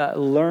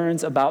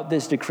learns about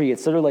this decree.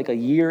 It's sort of like a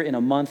year and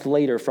a month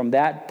later. From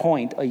that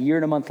point, a year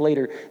and a month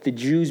later, the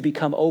Jews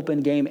become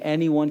open game.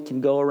 Anyone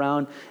can go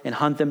around and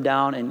hunt them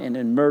down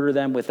and murder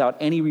them without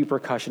any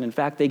repercussion. In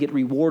fact, they get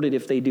rewarded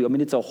if they do. I mean,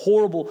 it's a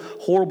horrible,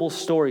 horrible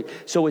story.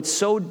 So it's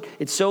so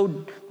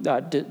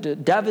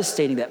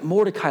devastating that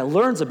Mordecai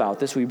learns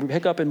about this. We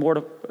pick up in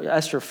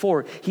Esther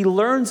 4. He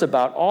learns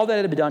about all that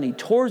had been done. He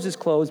tore his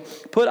clothes,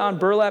 put on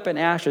burlap and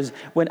ashes,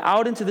 went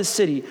out into the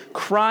city,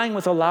 crying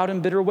with a loud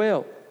and bitter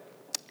wail.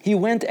 He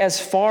went as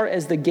far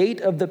as the gate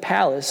of the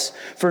palace,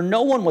 for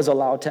no one was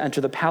allowed to enter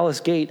the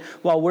palace gate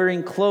while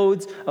wearing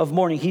clothes of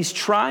mourning. He's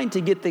trying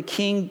to get the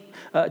king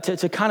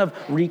to kind of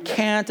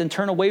recant and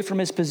turn away from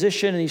his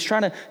position, and he's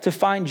trying to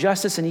find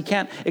justice, and he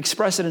can't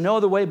express it in no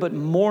other way but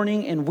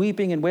mourning and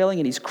weeping and wailing,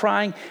 and he's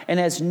crying. And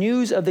as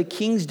news of the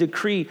king's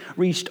decree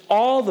reached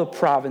all the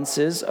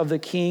provinces of the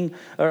king,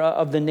 or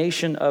of the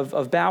nation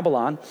of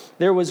Babylon,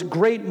 there was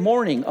great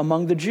mourning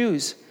among the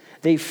Jews.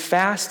 They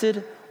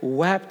fasted,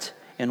 wept,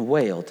 and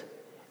wailed,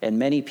 and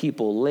many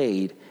people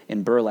laid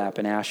in burlap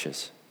and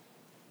ashes.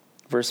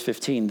 Verse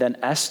 15, then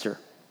Esther,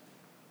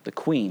 the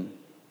queen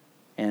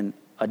and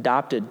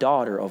adopted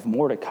daughter of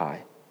Mordecai,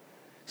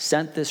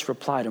 sent this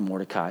reply to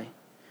Mordecai,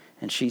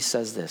 and she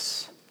says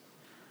this.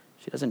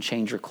 She doesn't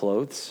change her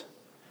clothes.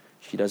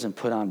 She doesn't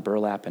put on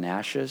burlap and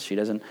ashes. She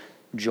doesn't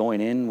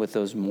join in with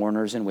those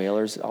mourners and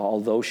wailers,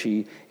 although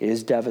she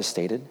is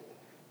devastated.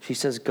 She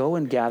says, go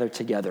and gather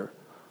together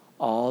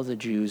all the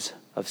Jews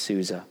of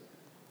Susa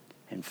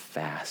and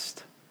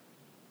fast.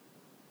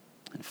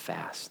 And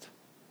fast.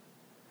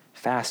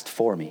 Fast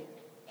for me.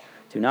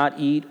 Do not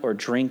eat or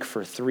drink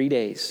for 3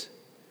 days,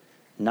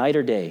 night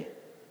or day.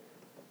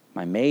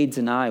 My maids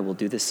and I will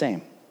do the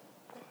same.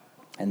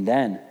 And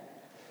then,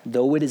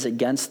 though it is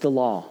against the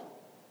law,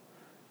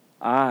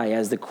 I,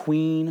 as the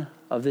queen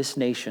of this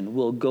nation,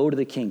 will go to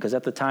the king. Because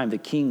at the time, the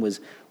king was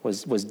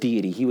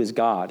deity. He was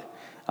God.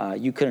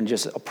 You couldn't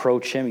just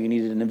approach him. You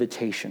needed an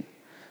invitation.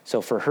 So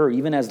for her,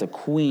 even as the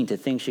queen, to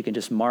think she could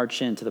just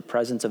march into the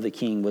presence of the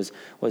king was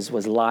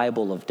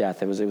liable of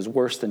death. It was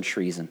worse than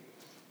treason.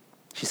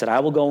 She said, I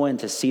will go in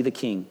to see the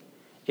king.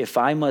 If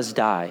I must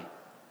die,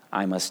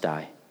 I must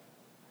die.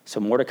 So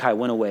Mordecai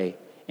went away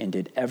and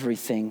did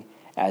everything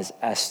as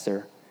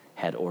Esther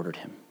had ordered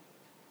him.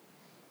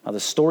 Now the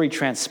story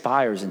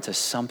transpires into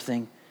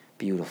something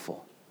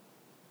beautiful.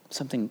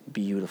 Something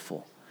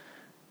beautiful.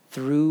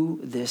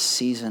 Through this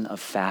season of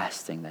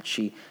fasting that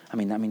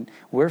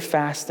we're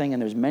fasting, and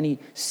there's many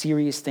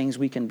serious things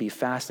we can be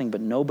fasting,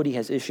 but nobody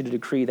has issued a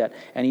decree that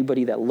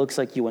anybody that looks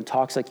like you and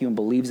talks like you and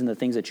believes in the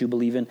things that you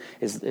believe in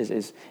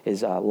is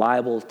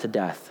liable to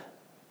death.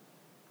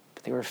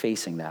 But they were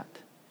facing that.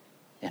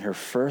 And her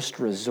first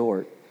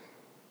resort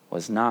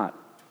was not,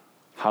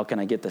 how can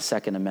I get the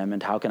Second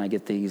Amendment? How can I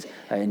get these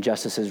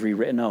injustices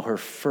rewritten? No, her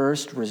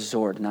first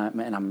resort, and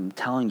I'm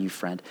telling you,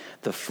 friend,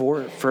 the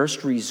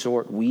first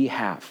resort we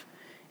have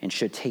and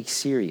should take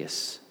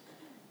serious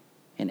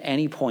in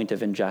any point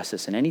of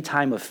injustice, in any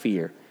time of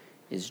fear,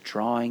 is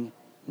drawing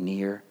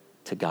near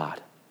to God.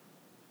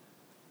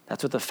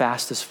 That's what the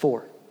fast is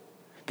for.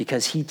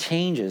 Because he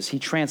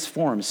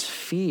transforms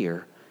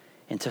fear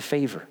into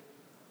favor.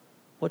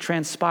 What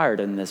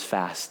transpired in this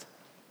fast?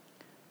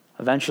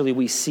 Eventually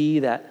we see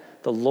that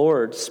the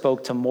Lord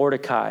spoke to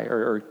Mordecai,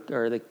 or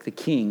the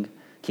king,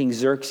 King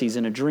Xerxes,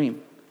 in a dream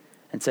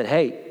and said,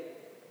 hey,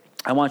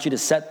 I want you to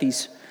set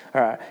these,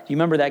 you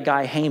remember that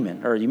guy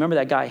Haman,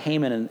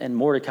 and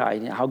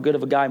Mordecai, how good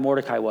of a guy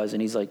Mordecai was?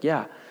 And he's like,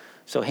 yeah.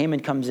 So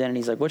Haman comes in and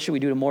he's like, what should we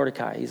do to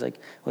Mordecai? He's like,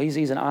 well,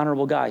 he's an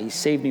honorable guy. He's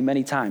saved me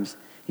many times.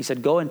 He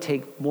said, go and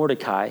take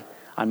Mordecai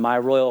on my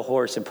royal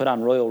horse and put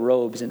on royal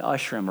robes and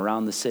usher him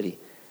around the city.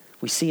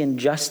 We see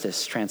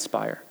injustice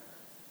transpire.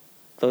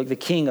 The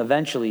king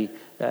eventually,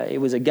 it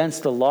was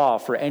against the law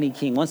for any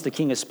king. Once the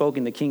king has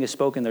spoken, the king has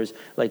spoken. There's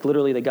like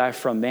literally the guy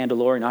from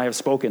Mandalorian, I have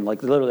spoken.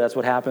 Like literally that's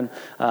what happened.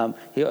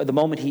 The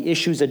moment he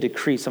issues a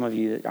decree, some of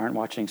you aren't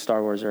watching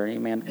Star Wars or any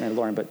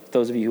Mandalorian, but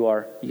those of you who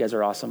are, you guys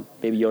are awesome.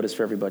 Baby Yoda's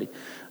for everybody.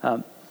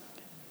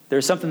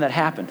 There's something that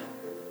happened.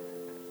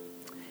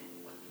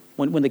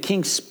 When the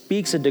king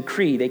speaks a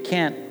decree, they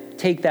can't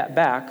take that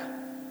back.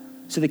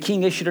 So the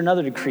king issued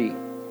another decree.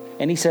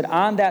 And he said,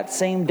 on that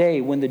same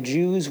day when the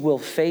Jews will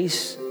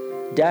face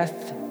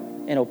death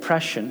and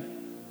oppression,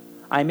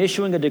 I'm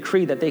issuing a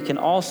decree that they can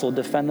also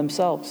defend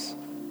themselves,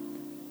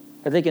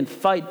 that they can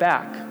fight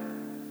back.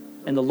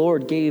 And the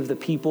Lord gave the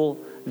people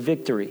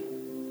victory.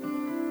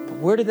 But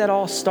where did that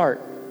all start?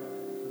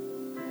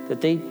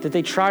 Did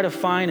they try to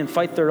find and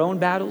fight their own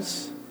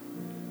battles?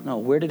 No,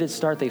 where did it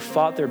start? They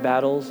fought their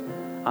battles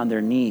on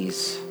their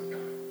knees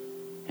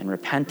in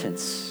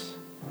repentance,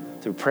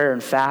 through prayer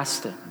and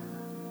fasting.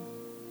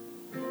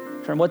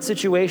 Friend, what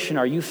situation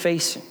are you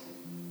facing?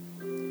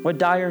 What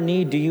dire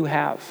need do you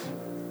have?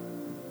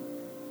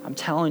 I'm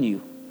telling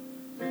you,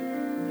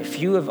 if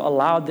you have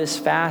allowed this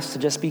fast to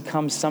just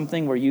become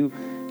something where you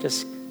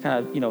just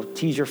kind of,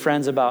 tease your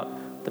friends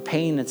about the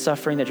pain and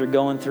suffering that you're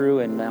going through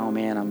and, oh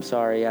man, I'm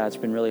sorry, yeah, it's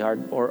been really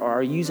hard. Or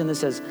are you using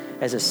this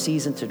as a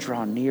season to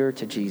draw near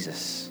to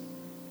Jesus?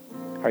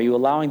 Are you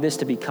allowing this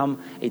to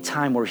become a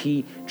time where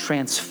he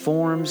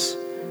transforms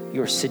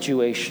your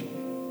situation?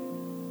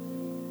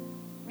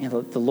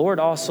 The Lord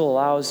also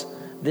allows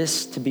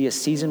this to be a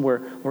season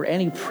where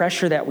any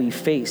pressure that we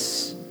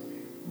face,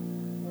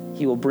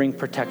 he will bring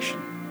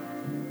protection.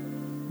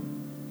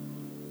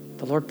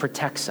 The Lord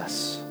protects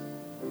us.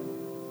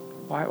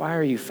 Why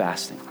are you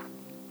fasting?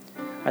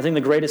 I think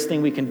the greatest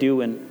thing we can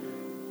do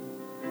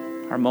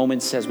in our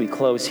moments as we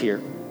close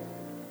here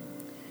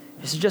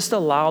is to just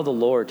allow the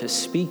Lord to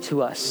speak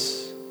to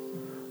us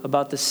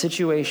about the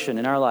situation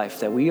in our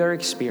life that we are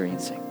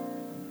experiencing.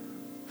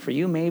 For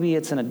you, maybe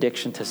it's an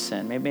addiction to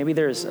sin. Maybe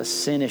there's a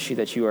sin issue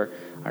that you are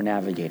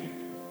navigating.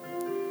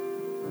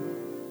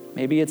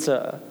 Maybe it's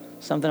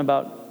something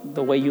about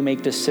the way you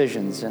make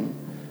decisions and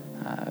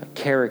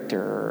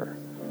character.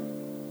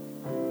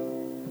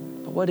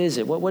 But what is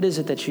it? What is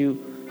it that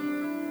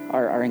you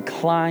are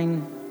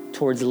inclined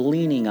towards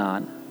leaning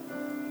on?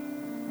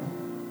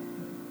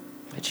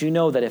 That you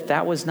know that if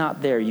that was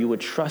not there, you would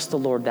trust the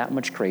Lord that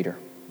much greater.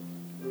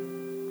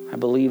 I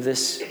believe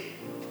this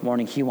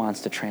morning He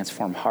wants to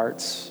transform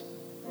hearts.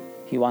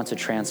 He wants to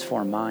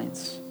transform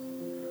minds.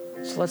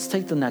 So let's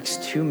take the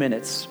next 2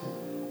 minutes.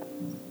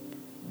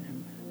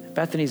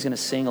 Bethany's going to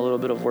sing a little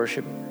bit of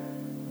worship,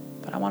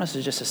 but I want us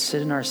to just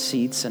sit in our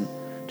seats and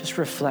just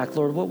reflect,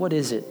 Lord, what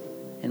is it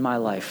in my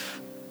life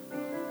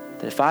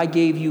that if I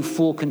gave you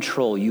full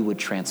control, you would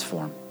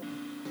transform?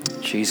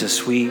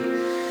 Jesus, we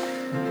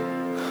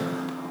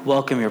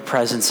welcome your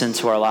presence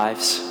into our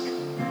lives.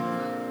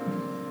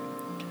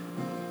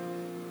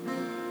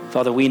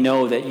 Father, we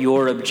know that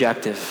your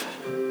objective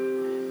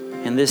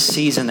in this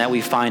season that we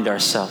find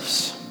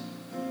ourselves,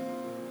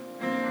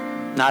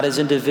 not as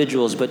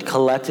individuals, but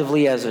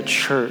collectively as a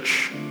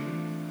church,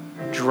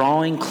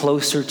 drawing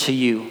closer to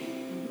you.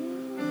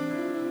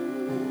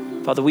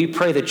 Father, we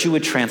pray that you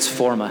would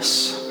transform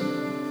us.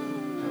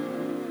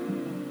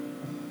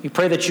 We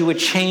pray that you would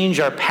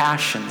change our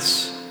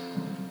passions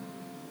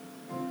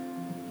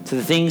to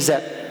the things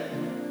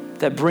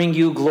that bring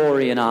you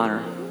glory and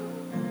honor.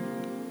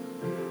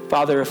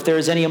 Father, if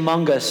there's any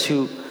among us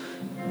who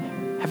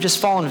have just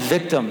fallen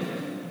victim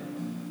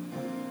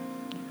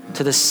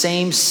to the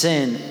same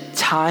sin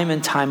time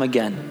and time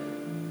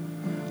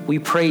again, we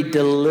pray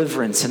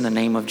deliverance in the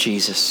name of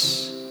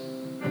Jesus.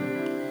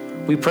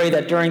 We pray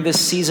that during this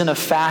season of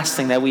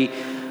fasting that we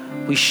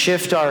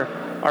shift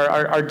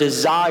our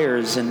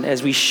desires, and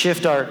as we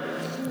shift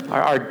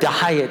our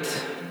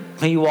diet,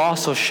 may you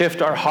also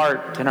shift our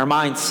heart and our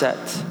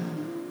mindset.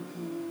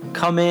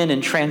 Come in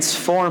and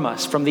transform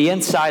us from the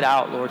inside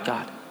out, Lord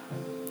God.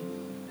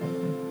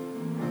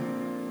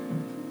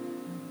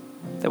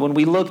 That when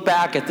we look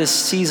back at this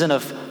season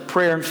of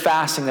prayer and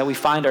fasting that we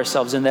find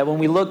ourselves in, that when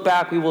we look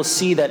back, we will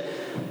see that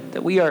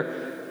we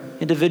are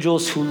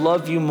individuals who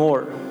love you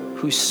more,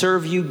 who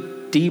serve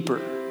you deeper,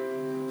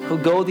 who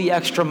go the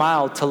extra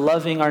mile to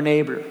loving our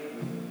neighbor.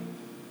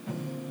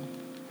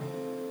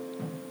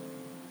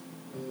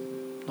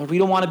 Lord, we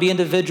don't want to be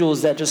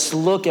individuals that just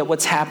look at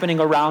what's happening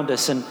around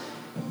us and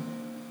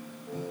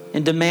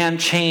demand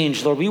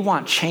change. Lord, we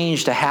want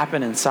change to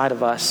happen inside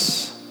of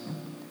us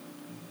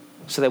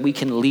so that we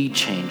can lead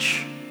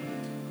change.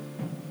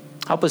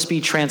 Help us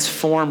be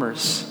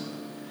transformers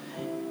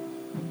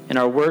in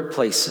our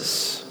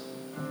workplaces,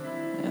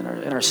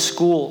 in our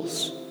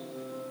schools,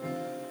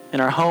 in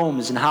our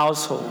homes and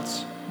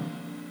households.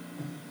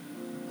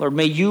 Lord,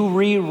 may you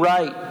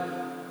rewrite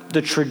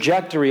the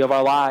trajectory of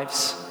our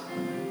lives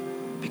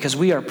because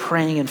we are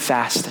praying and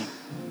fasting.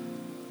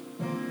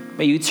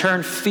 May you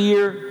turn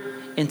fear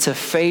into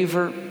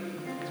favor,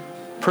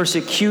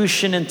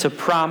 persecution into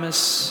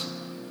promise,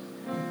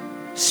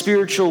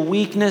 spiritual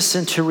weakness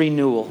into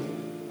renewal.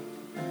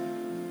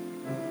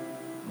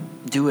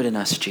 Do it in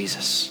us,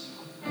 Jesus.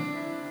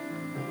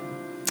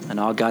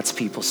 And all God's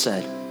people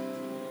said,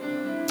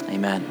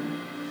 amen.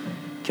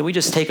 Can we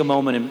just take a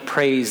moment and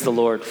praise the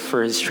Lord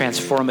for his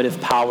transformative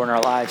power in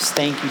our lives?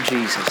 Thank you,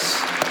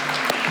 Jesus.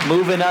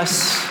 Move in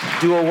us,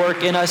 do a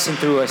work in us and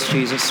through us,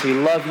 Jesus. We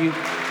love you.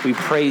 We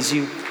praise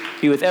you.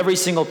 Be with every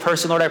single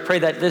person. Lord, I pray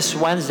that this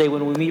Wednesday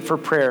when we meet for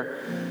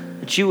prayer,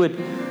 that you would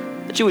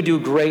do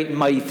great and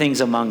mighty things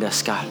among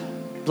us, God.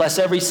 Bless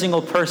every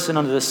single person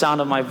under the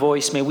sound of my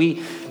voice. May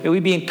we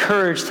be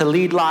encouraged to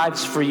lead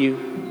lives for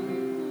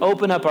you.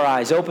 Open up our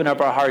eyes, open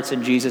up our hearts.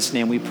 In Jesus'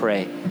 name we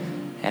pray.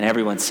 And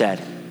everyone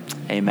said,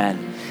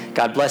 amen.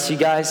 God bless you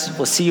guys.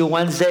 We'll see you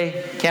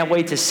Wednesday. Can't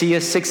wait to see you.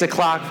 6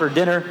 o'clock for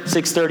dinner,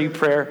 6:30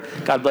 prayer.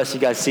 God bless you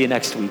guys. See you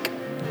next week.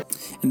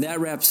 And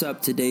that wraps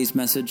up today's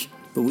message.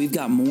 But we've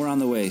got more on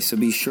the way, so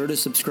be sure to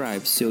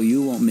subscribe so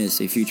you won't miss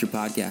a future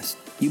podcast.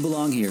 You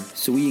belong here,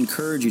 so we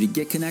encourage you to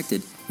get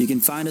connected. You can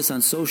find us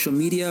on social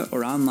media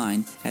or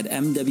online at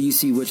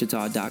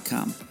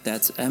mwcwichita.com.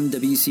 That's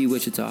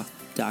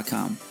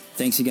mwcwichita.com.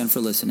 Thanks again for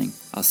listening.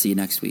 I'll see you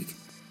next week.